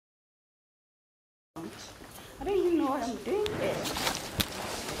I don't even know what I'm doing there.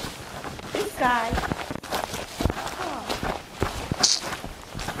 This guy.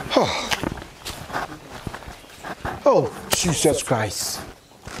 Oh, Jesus Christ.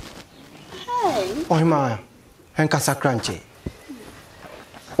 Hey. Oh, ma. And Casa Crunchy.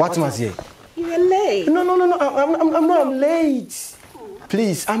 What must you? You were late. No. I'm not late.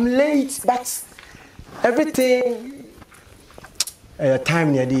 Please, I'm late, but everything.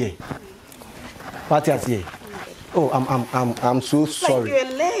 Time near the. What is it? Oh, I'm so sorry. Like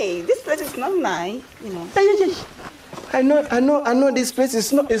you're late. This place is not nice, you know. I know this place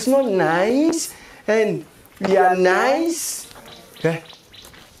is not nice, and we are nice. Okay.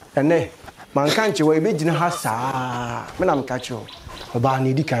 And man can't you be dinner has when I'm catch you. About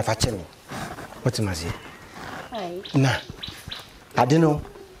need can fetch me. What am I say? Hey. Nah. I don't know.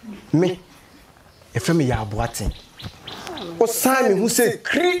 Me. If me ya boating. O Simon who say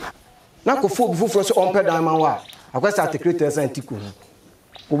cri. Na ko fo before so on pedal man wa. Akwa start create and tiku.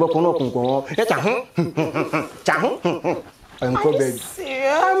 Wo be kono konko. E cha ho. Cha ho.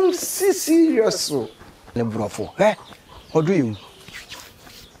 I'm serious. Ne brofo. How do you?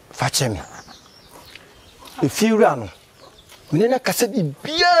 Fetch me. If you run. Me na kasa bi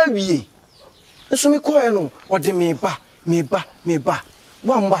bia wie. Eso me ko no. O de me ba.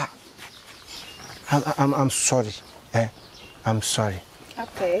 Wamba. I'm sorry. I'm sorry.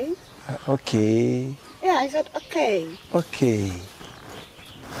 Okay. Okay. Yeah, I said okay. Okay.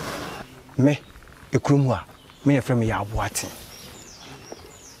 Me ekrumwa. Me e frem ya aboate.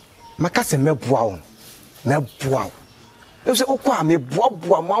 Maka se me boa wo. Me boa. E se okwa me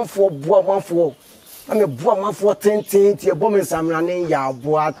boa manfo. Na me boa manfo tenten tie bo me samra ne ya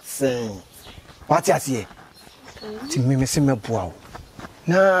aboate. What you say? Ti me se me boa wo.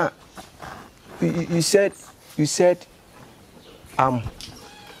 Na you said I'm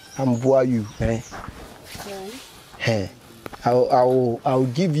boy you, eh? Yeah. Hey, I'll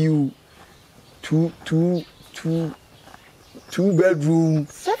give you two bedroom.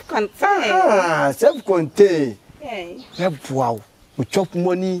 Self-contained. Self-contained. Yeah. Wow. We chop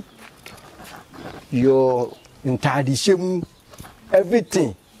money, your entire shame,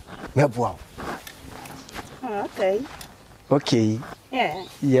 everything. Wow. Oh, okay. Okay. Yeah.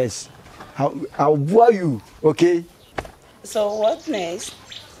 Yes. I'll boy you, okay? So what next?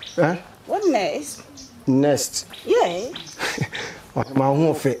 Huh? What next? Next. Yeah. My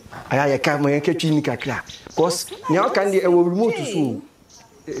home fe. I can't my kitchen kakra. Cause now can they will remove to school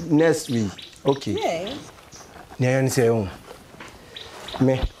next week. Okay. Yeah. Now say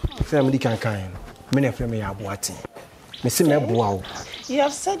me family can me na frame ya boatin. Me say me boa. You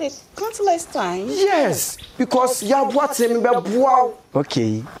have said it countless times. Yes, because ya boatin me be boa.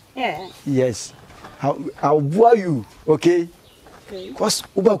 Okay. Yeah. Yes. I'll boa you, okay? Okay. Cause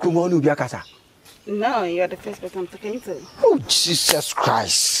uba krumo no bi akasa. No, you're the first person I'm talking to. Oh, Jesus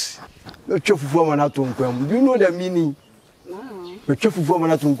Christ. No chofu man at unkwem. Do you know the meaning? No. No chofu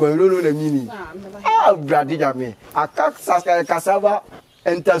man at unkwem. You don't know the meaning? No, I've never heard. Ah, brother, me. A cassava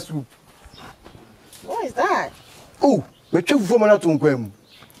enter soup. What is that? Oh, no chofu man at unkwem.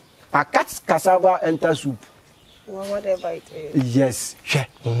 A cat cassava enter soup. Well, whatever it is. Yes, yeah,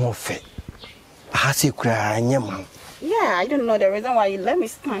 more fair. I say, cry, man. Yeah, I don't know the reason why you let me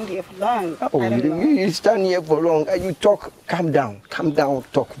stand here for long. Oh, you stand here for long. You talk, calm down,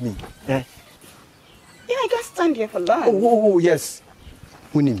 talk me. Eh? Yeah, I can't stand here for long. Oh, yes.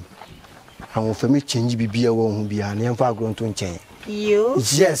 Unim. I want for me change BBA won't be an ever grown to change. You?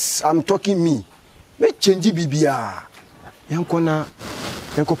 Yes, I'm talking me. Me change BBA. Yankona,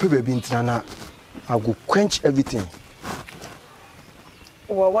 Yanko baby in Trana. I will quench everything.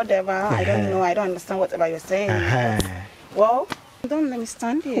 Well, whatever. I don't know. I don't understand whatever you're saying. Well, don't let me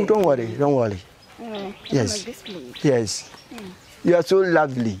stand here. Oh, don't worry. Yes. Like this, please. Yes. You are so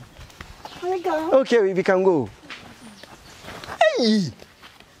lovely. Can we go? Okay, we can go. Hey!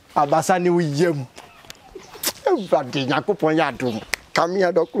 Abasani we yem. Everybody, Nakupon Yadum. Come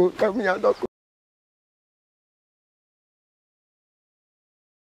here, Doku.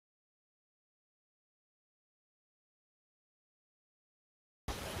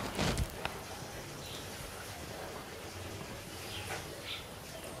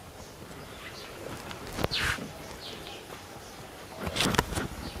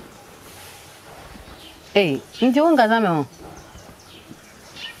 Hey, nti won kaza me ho.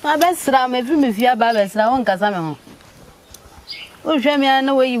 Ma be sra me fi me fia ba be sra won kaza me ho. Wo hwe me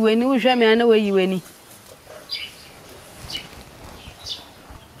ana wo yiweni,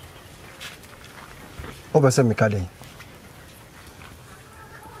 Oba se me kaden.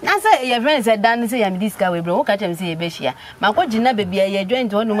 Na say say your friends said dan say am this guy we bro catch am say e be hia mako gina baby e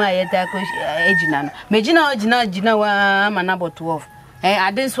joint wonu ma ayeta ko ejina no me gina wa amana bot 12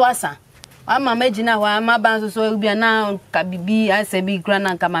 ade so asa ama magina wa ama ban so bia na ka bibi asebi kura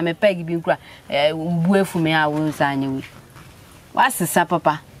na nka ma me peg bi kura bu efume a wo sanye we wasesa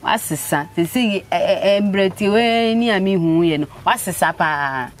papa wasesa te see embreti we ni ami hu ye no wasesa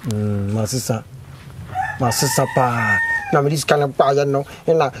pa masesa pa na me dis kana pa ya no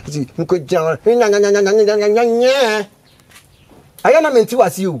na si nko jan nya aya na menti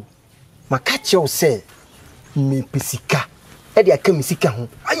wasi o maka che o se me pesika e de aka misika ho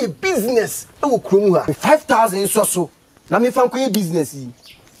aye business e wo krom ha 5000 so na me fa nko business yi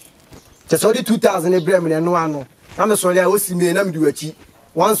te so di 2000 e brem ne no ano na me so le o si me na me di wachi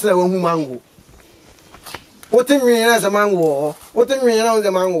once na wo hu mango wotenwi na za mango wotenwi na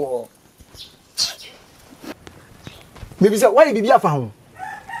za mango maybe say why bibi afa ho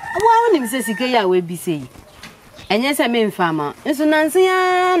wa woni se sika ya we bi sei enye se me mfama nso nanse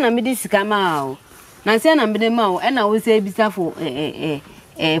ya na me di sika ma o nanse ya na me de ma o e na wo se bisafo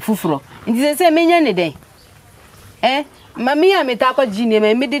fufuro nti se me nya ne den mami ya me ta ko gine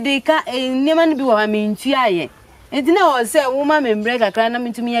me de ka nema no bi wo ha me ntu aye nti na o se wo ma me mbre kakra na me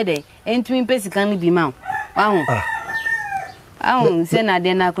ntumi ye den entumi pesika no bi ma o ahun se na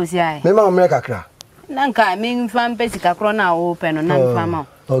de na ko si aye me ma mbre kakra nanka me fam pesika kro na wo pe no na fam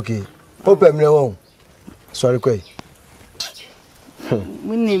okay open mre won sorry kwai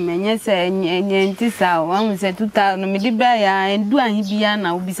muni menye se enye ntisa wan se 2000 no me di bra ya endu ahi bia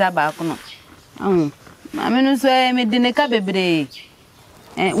na obisa ba ko no ma me no so me di ne ka bebre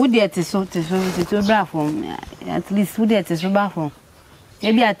wo di etiso bra fom at least wo di etiso ba fom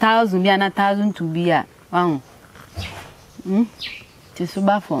e bia 1000 bia na 1000 to bia wan etiso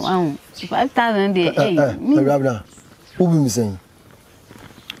ba fom 5000 de me bra ubi mi sen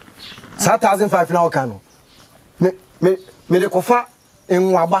 7500 na okano me de kofa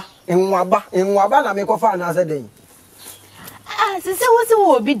enwaba na me kofa na se den se wo se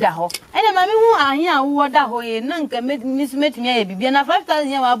wo bi da ho ene ma me hu ahe a wo da ho ye na nka me sumetimi ya bibia na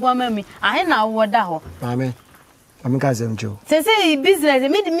 5000 ya wa bo mami ahe na wo da ho amen ka se mjo se business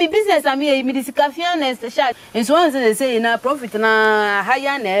me business am ye me discafia na sha enso won se na profit na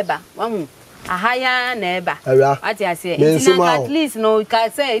higher na eba wahu ahaya na eba ati ase at least no ka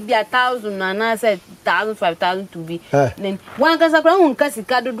say be 1000 na say 1000 5000 to be then one ka sakra hun ka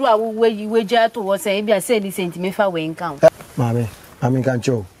sika dodo a we ja to wo say be say the centimeter fa we nkan mami kan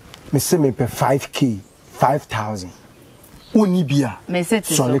cho me say me pe 5k 5000 oni bia me say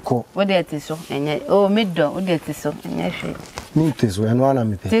so what dey so enye o me do what dey so enye hwe ni teso eno ana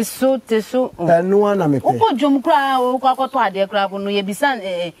me pe teso eno ana me pe o ko jom kra o ko akoto ade kra ko no ye bisa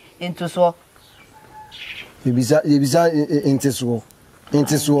entoso Yebisa intiso.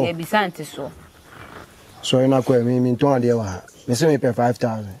 Yebisa intiso. So na ko me nton ade wa. Me se me pe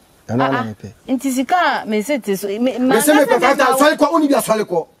 5000. Ana na me pe. Intisika me se tiso. Me se me pe 5000 so ko oni bia so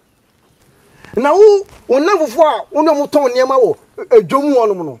ko. Na wo wona fofo a wona mo ton niam wo edwom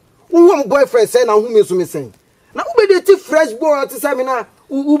wonom no. Wo mo boyfriend say na hu me so me sen. Na wo be dey ti fresh boy at say me na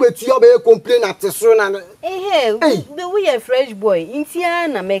wo be ti obe complain at so na. Be we a fresh boy. Intia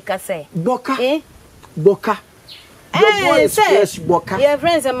na make say. Boka. Boka. Your boy is fresh boka. Your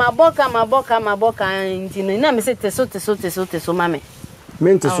friends say my boka ntino na me say teso mame.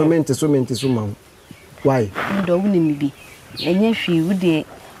 Menteso mam. Why? Ndo wuni mi bi. Enye hwi wo de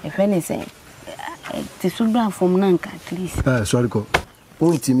e friend say teso bra from nanka at least. Sorry ko.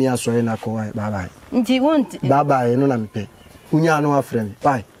 Wonti mi asore na ko why. Bye. Nti wonti. Bye no na me pe. Unya no afre me.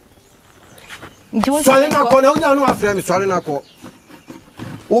 Bye. Nti wonti. Sorry na ko na unya no afre me. Sorry na ko.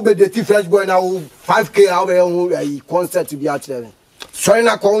 Ube the T fresh boy now 5k our concert to be at there. Sorry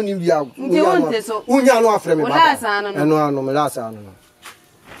na ko ni bia. Unya no afre me baba. Eno me last ano no.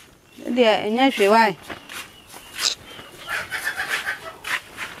 De enya hwe why?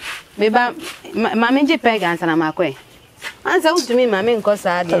 Beba mama nje pega ansa na makwe. Ansa utumi mama nko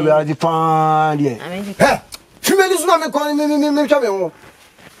sa de. We are the fan there. Hey, fimeli suna me ko me twa me ho.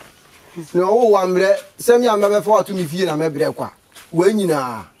 No wo wamre, se mi amabe fo atu mi fie na me bre kwa.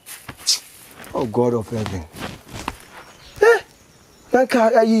 Oh God of heaven.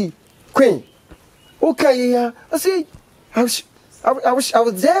 Queen. Okay, yeah. I see. I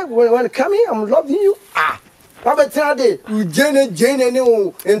was there when coming. I'm loving you. Robert Trade, Jane,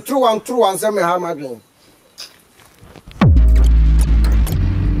 and true and some hammer.